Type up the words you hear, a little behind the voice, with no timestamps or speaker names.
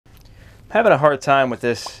Having a hard time with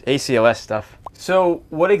this ACLS stuff. So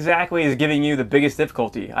what exactly is giving you the biggest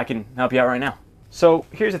difficulty? I can help you out right now. So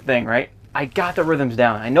here's the thing, right? I got the rhythms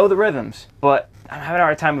down. I know the rhythms, but I'm having a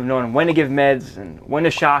hard time of knowing when to give meds and when to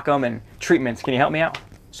shock them and treatments. Can you help me out?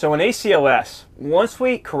 So in ACLS, once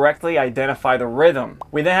we correctly identify the rhythm,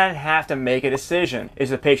 we then have to make a decision.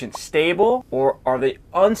 Is the patient stable or are they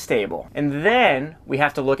unstable? And then we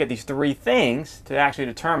have to look at these three things to actually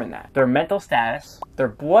determine that. Their mental status, their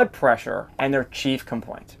blood pressure, and their chief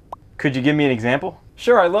complaint. Could you give me an example?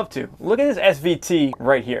 Sure, I'd love to. Look at this SVT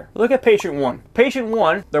right here. Look at patient 1. Patient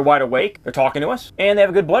 1, they're wide awake, they're talking to us, and they have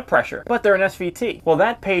a good blood pressure, but they're an SVT. Well,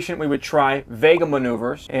 that patient, we would try vagal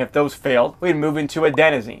maneuvers, and if those failed, we'd move into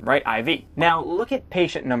adenosine, right, IV. Now, look at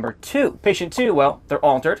patient number 2. Patient 2, well, they're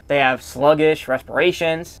altered. They have sluggish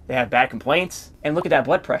respirations, they have bad complaints, and look at that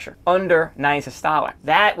blood pressure, under 90 systolic.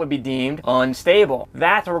 That would be deemed unstable.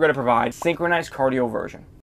 That's where we're gonna provide synchronized cardioversion.